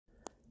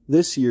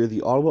This year,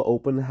 the Ottawa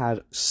Open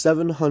had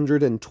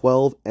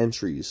 712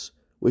 entries,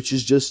 which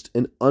is just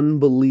an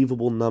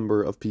unbelievable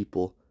number of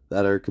people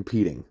that are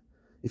competing.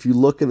 If you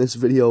look in this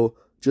video,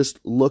 just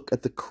look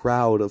at the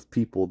crowd of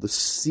people, the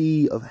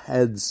sea of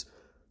heads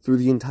through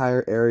the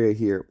entire area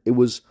here. It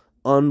was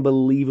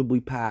unbelievably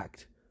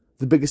packed.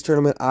 The biggest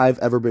tournament I've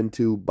ever been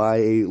to by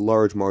a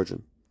large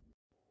margin.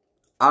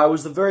 I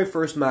was the very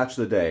first match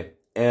of the day,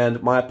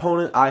 and my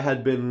opponent I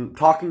had been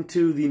talking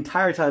to the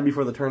entire time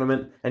before the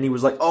tournament, and he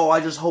was like, "Oh, I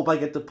just hope I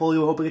get to pull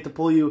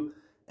you,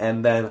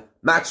 And then,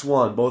 match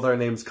 1, both our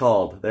names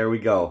called. There we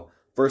go.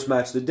 First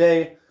match of the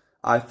day,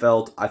 I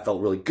felt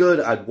really good.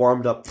 I'd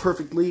warmed up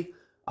perfectly.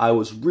 I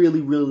was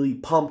really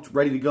pumped,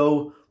 ready to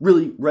go,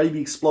 really ready to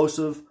be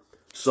explosive.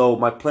 So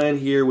my plan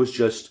here was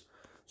just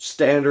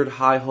standard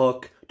high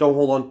hook. Don't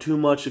hold on too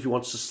much if he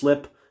wants to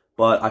slip,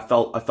 but I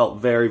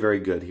felt very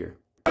good here.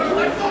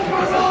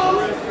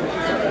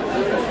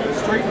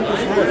 Straighten your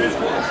wrist.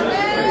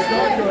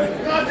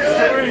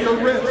 Straighten your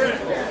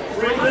wrist.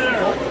 Right there.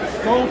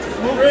 Go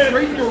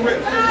straighten your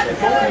wrist.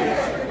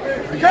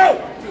 Go!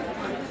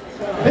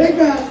 Big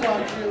match on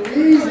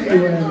you. Easy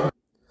win.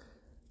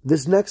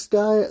 This next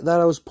guy that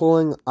I was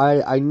pulling,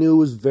 I knew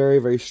was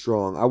very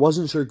strong. I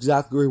wasn't sure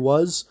exactly where he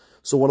was,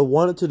 so what I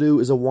wanted to do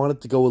is I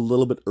wanted to go a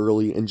little bit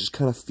early and just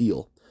kind of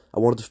feel. I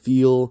wanted to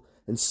feel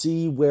and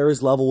see where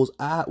his level was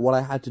at, what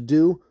I had to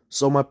do.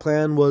 So my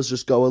plan was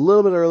just go a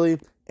little bit early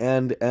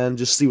and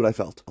just see what I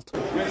felt.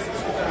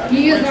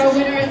 He is our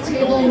winner at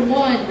table 1.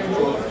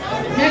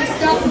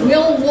 Next up,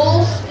 Will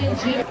Walsh and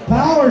Jim.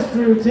 Powers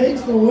through,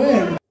 takes the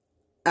win.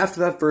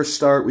 After that first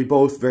start, we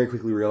both very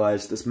quickly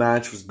realized this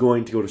match was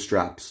going to go to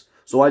straps.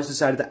 So I just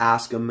decided to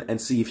ask him and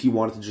see if he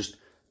wanted to just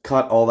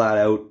cut all that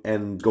out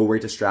and go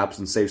right to straps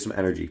and save some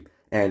energy.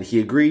 And he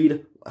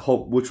agreed,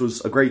 which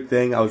was a great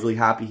thing. I was really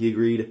happy he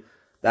agreed.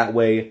 That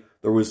way,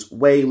 there was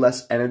way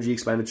less energy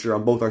expenditure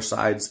on both our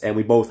sides, and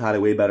we both had a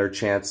way better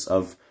chance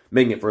of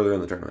making it further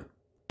in the tournament.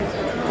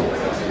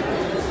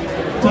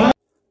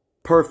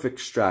 Perfect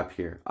strap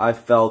here. I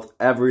felt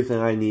everything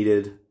I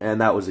needed, and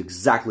that was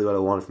exactly what I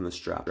wanted from this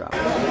strap.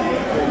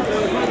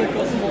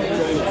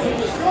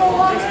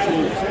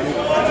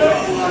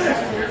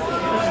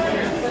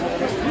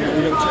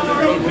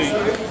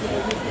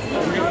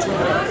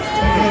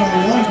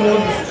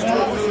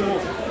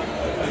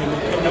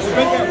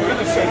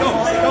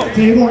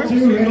 Table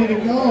 2 ready to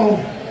go.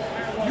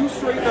 You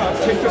straighten up.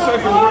 Take this out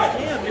your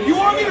wrist. If you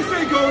want me to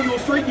say go, you'll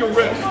straighten your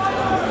wrist.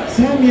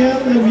 Samuel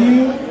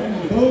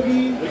Lemieux,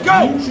 Bogey,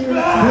 Go! Big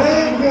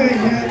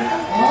hit.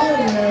 All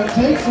there.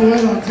 Takes the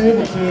win on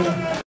table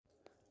 2.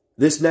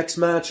 This next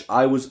match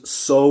I was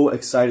so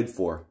excited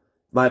for.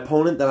 My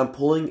opponent that I'm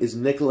pulling is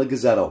Nicola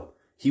Gazzetto.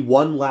 He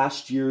won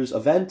last year's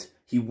event.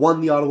 He won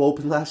the Ottawa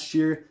Open last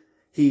year.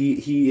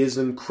 He is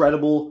an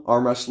incredible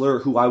arm wrestler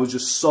who I was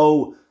just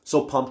so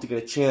pumped to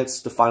get a chance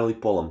to finally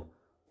pull him.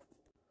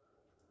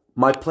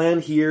 My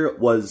plan here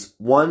was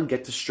 1,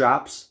 get to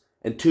straps,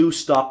 and 2,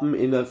 stop him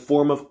in a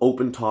form of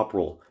open top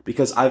roll,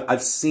 because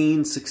I've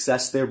seen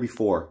success there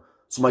before.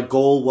 So my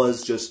goal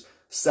was just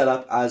set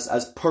up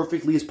as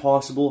perfectly as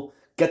possible,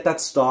 get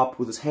that stop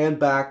with his hand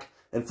back,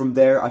 and from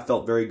there I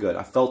felt very good.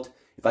 I felt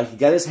if I could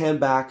get his hand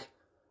back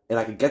and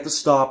I could get the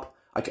stop,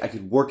 I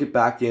could work it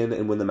back in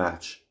and win the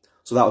match.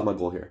 So that was my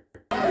goal here.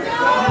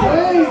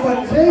 Wait,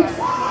 but takes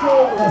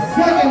a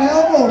second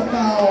elbow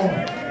foul,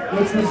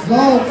 which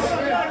results.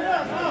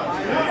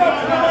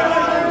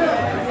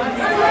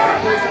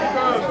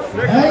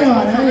 Hang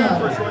on.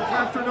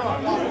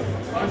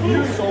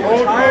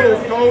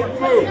 Don't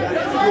move. You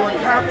are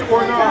capped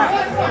or not.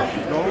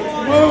 Don't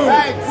move.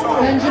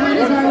 Benjamin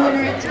is our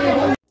winner at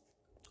table.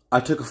 I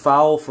took a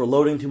foul for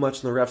loading too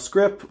much in the ref's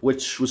grip,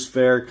 which was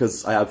fair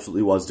because I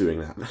absolutely was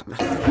doing that. Do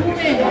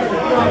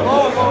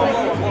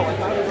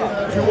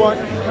you want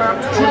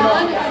capped or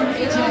John not? and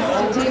Regis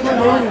to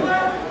table 1.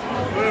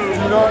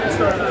 Do not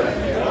start.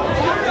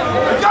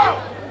 Go!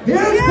 Here's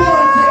the table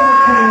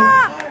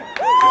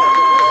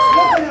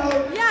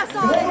 2. Yes,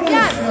 Ollie,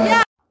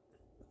 yes.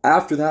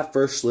 After that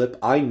first slip,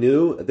 I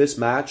knew this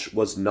match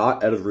was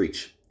not out of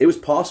reach. It was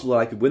possible that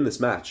I could win this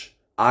match.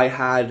 I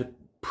had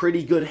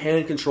pretty good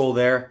hand control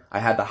there. I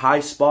had the high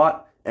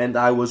spot, and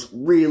I was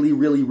really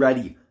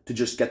ready to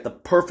just get the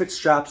perfect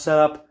strap set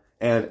up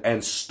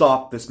and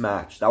stop this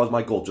match. That was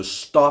my goal.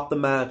 Just stop the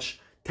match,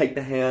 take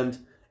the hand,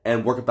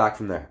 and work it back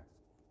from there.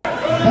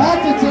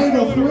 Back to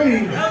table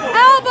 3.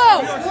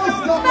 Elbow!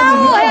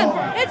 Foul him!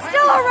 It's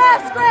still a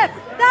ref's grip!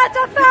 That's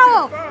a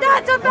foul!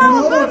 That's a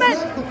foul movement!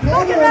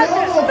 Fucking ref's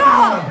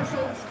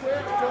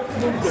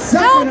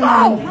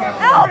foul!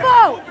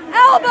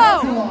 Elbow!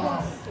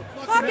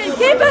 Fucking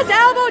keep his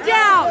elbow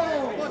down!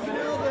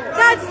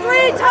 That's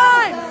 3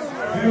 times!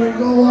 Here we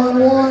go on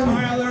 1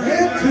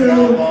 and 2.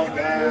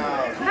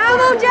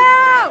 Elbow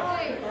down!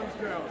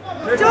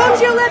 Don't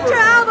you lift your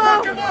elbow!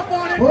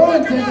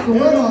 Bowen takes the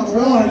win on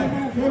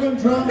 1. Kevin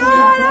Drummond.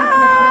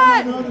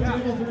 Got it!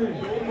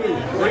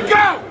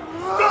 Go!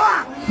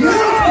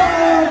 Huge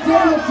foul on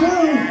table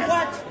 2.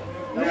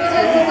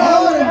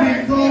 Allen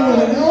being called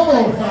with an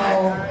elbow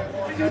foul.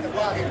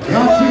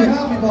 Not too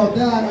happy about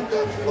that.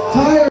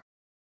 Tyler.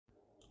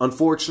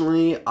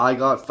 Unfortunately, I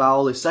got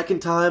fouled a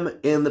second time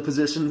in the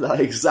position that I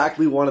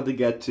exactly wanted to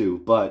get to,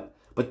 but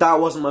that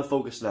wasn't my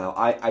focus now.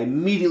 I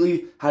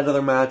immediately had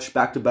another match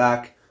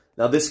back-to-back.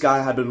 Now, this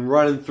guy had been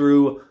running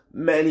through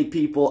many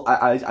people.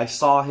 I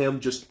saw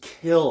him just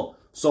kill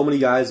so many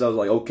guys. I was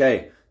like,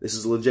 okay, this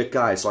is a legit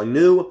guy. So I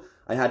knew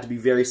I had to be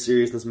very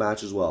serious in this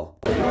match as well.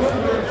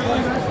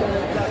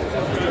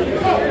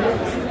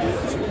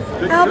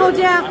 Elbow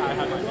down.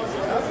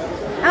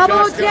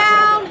 Elbow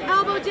down.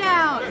 Elbow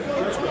down.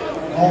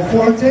 All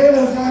four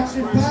tables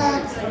action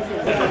packed.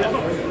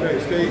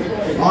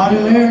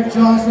 Audio Eric,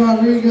 Josh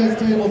Rodriguez,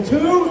 table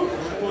 2.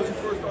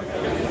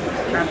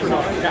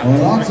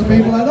 Well, lots of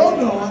people I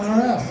don't know on the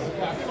rest.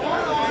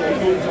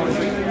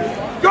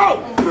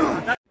 Go!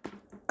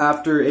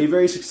 After a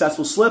very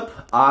successful slip,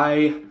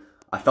 I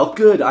felt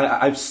good.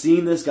 I've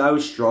seen this guy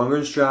was stronger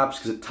in straps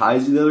because it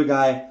ties you to the other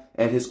guy,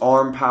 and his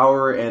arm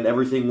power and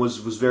everything was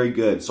very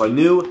good. So I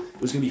knew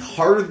it was going to be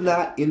harder than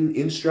that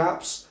in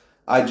straps.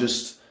 I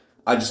just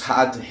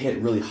had to hit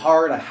really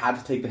hard. I had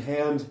to take the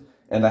hand,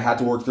 and I had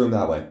to work through him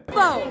that way. Elbow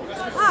up.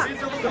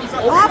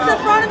 Off the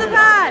front of the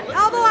pad.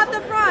 Elbow off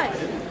the front.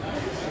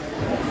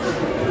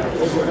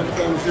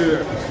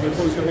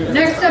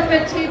 Next up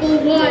at table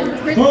 1,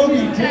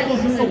 Kristen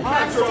Pastel.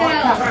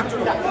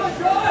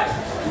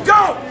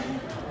 Go!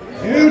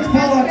 Huge pull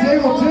on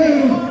table 2.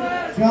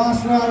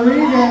 Josh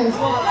Rodriguez.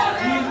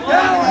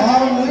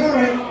 Autumn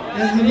Lyric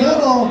in the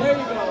middle.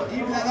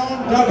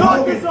 Doug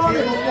Hogan, table 4.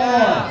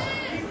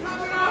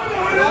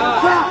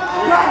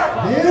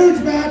 Huge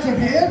match of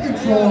hand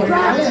control here.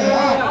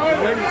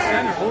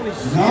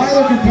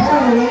 Neither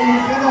competitor will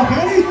give up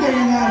anything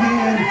in that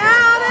hand.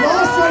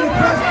 Josh trying to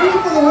press through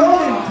for the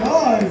win and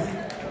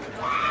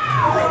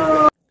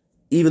does.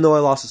 Even though I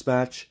lost this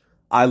match,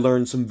 I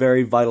learned some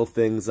very vital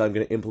things that I'm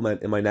going to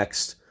implement in my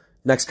next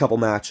couple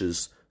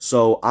matches.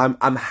 So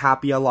I'm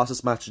happy I lost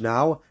this match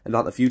now and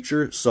not in the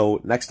future.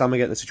 So next time I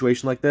get in a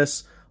situation like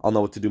this, I'll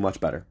know what to do much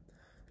better.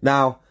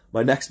 Now,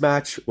 my next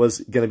match was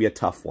going to be a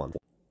tough one.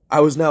 I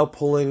was now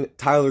pulling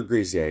Tyler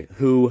Grizier,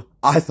 who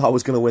I thought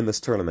was going to win this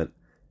tournament,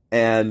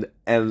 and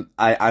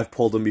I've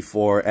pulled him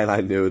before, and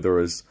I knew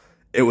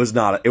it was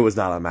not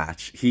a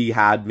match. He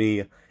had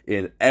me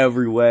in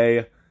every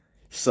way,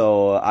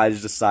 so I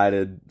just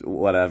decided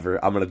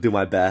whatever, I'm going to do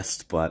my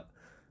best, but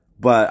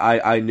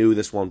I knew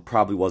this one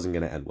probably wasn't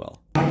going to end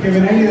well. Not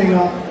giving anything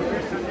up.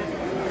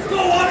 Let's go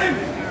on him!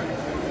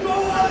 Go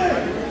on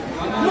him!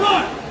 Come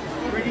on!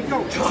 Ready, go!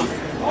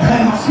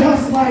 And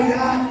just like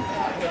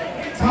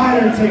that,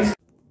 Tyler takes.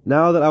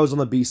 Now that I was on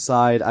the B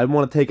side, I didn't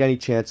want to take any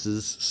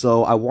chances,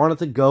 so I wanted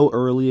to go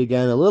early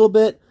again a little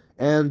bit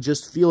and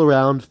just feel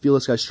around, feel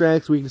this guy's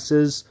strengths,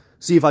 weaknesses,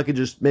 see if I could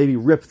just maybe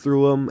rip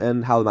through him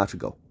and how the match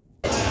would go.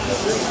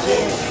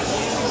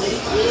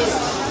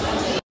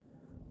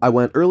 I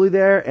went early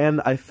there,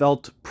 and I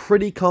felt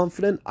pretty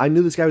confident. I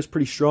knew this guy was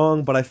pretty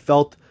strong, but I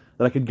felt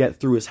that I could get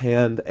through his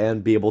hand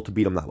and be able to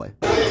beat him that way.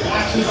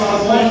 Matches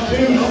on 1, 2,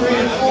 3,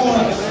 and 4.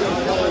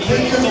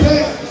 Take your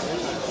pick.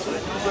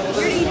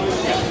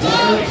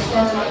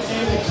 Start on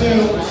table 2.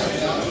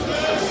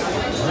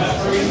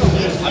 Referee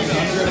position.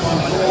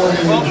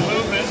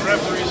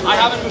 I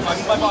haven't moved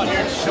my body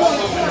here. Show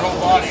movement your whole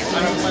body.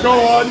 Go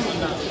on.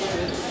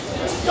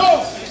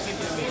 Go!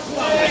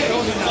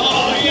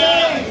 Oh,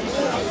 yeah!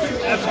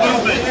 That's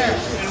movement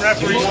in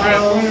referee's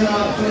grip.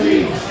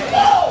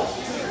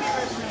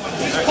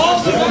 He's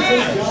called the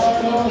man!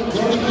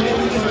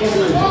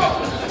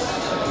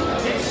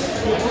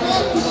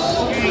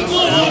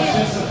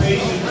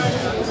 Anticipation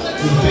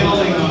is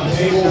building on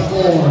table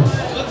 4.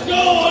 Let's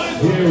go!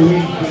 Here we go.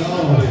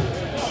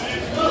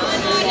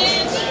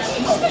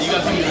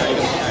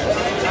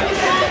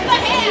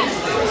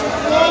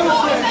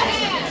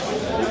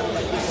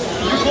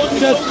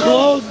 Just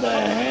close the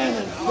hand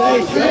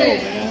and say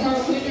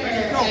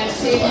go,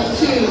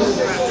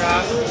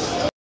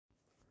 man.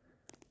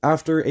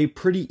 After a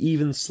pretty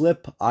even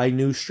slip, I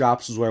knew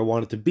straps was where I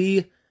wanted to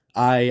be.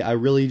 I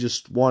really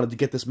just wanted to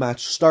get this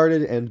match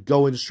started and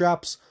go into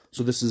straps,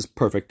 so this is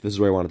perfect. This is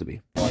where I wanted to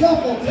be.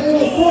 Shuffle,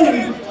 table 40.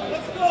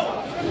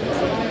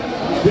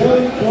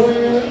 Billy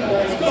Boyer.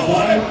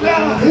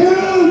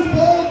 Huge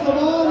pull from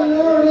Autumn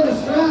Lyric in the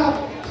strap.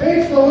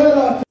 Takes the win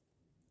on.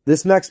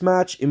 This next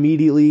match,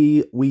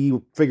 immediately, we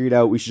figured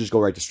out we should just go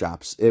right to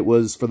straps. It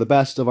was for the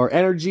best of our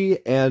energy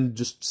and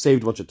just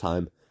saved a bunch of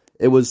time.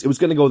 It was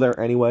going to go there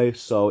anyway,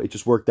 so it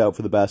just worked out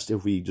for the best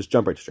if we just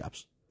jump right to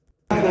straps.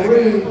 My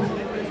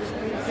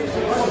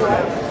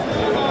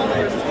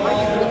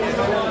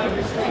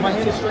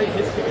hand is straight.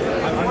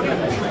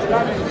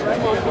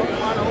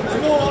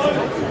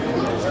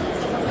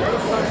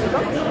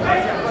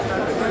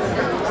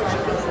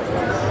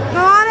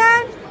 Go on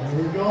in.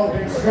 Here we go.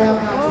 Big strap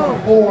match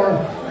on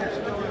 4.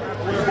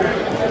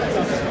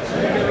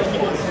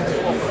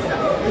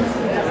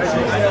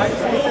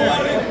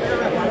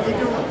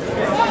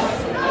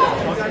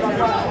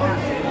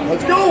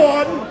 Let's go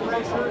on!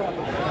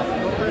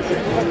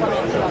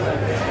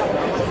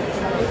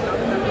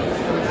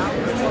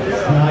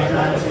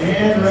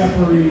 And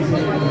referees.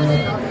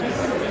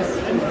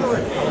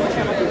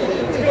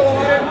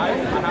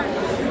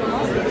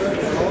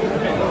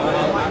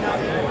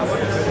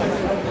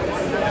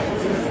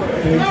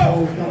 Big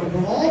holes coming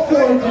from all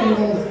four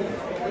tables.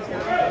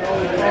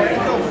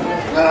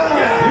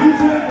 Huge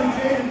win from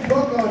Jaden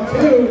Cook on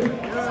 2.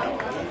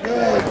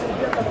 Good.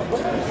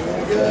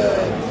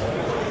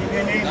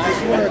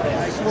 Nice work.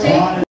 Nice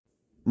work.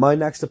 My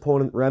next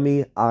opponent,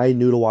 Remy, I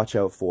knew to watch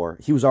out for.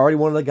 He was already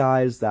one of the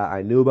guys that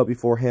I knew about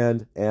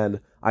beforehand, and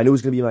I knew he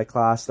was going to be in my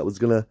class that was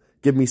going to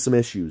give me some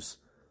issues.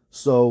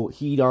 So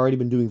he'd already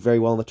been doing very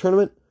well in the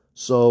tournament,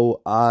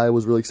 so I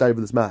was really excited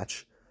for this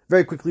match.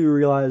 Very quickly we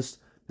realized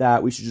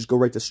that we should just go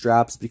right to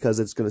straps because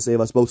it's going to save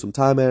us both some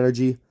time and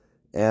energy,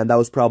 and that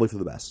was probably for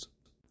the best.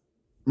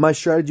 My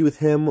strategy with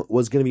him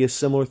was going to be a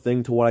similar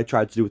thing to what I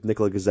tried to do with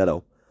Nicola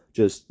Gazzetto.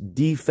 Just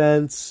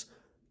defense,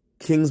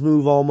 king's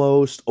move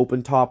almost,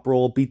 open top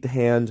roll, beat the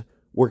hand,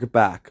 work it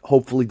back.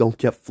 Hopefully don't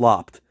get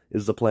flopped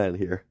is the plan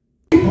here.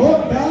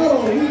 Hook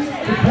battle, each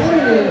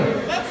competitor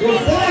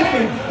goes back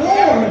and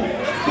forth,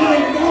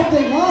 getting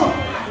nothing up.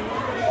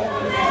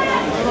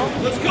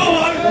 Let's go,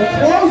 Ottawa. The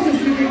closest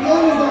you can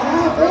get is a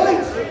half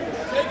inch.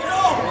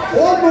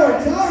 One more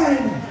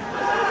time,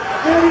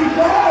 and he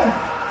does.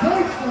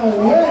 Takes the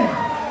win.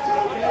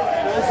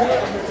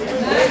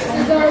 Max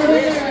is our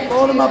winner.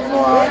 Hold him up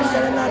more.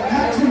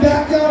 Action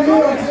back down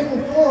here on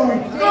table 4.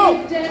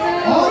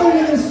 On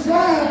into the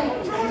strap.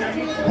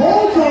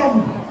 Holds him.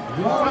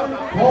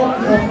 Hold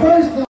the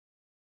first.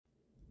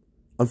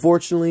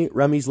 Unfortunately,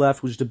 Remy's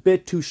left was just a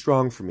bit too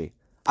strong for me.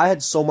 I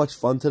had so much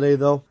fun today,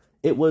 though.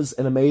 It was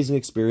an amazing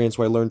experience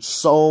where I learned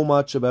so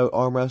much about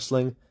arm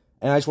wrestling.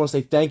 And I just want to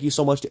say thank you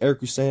so much to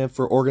Eric Roussan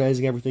for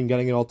organizing everything,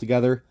 getting it all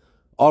together.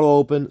 Ottawa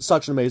Open,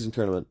 such an amazing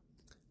tournament.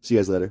 See you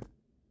guys later.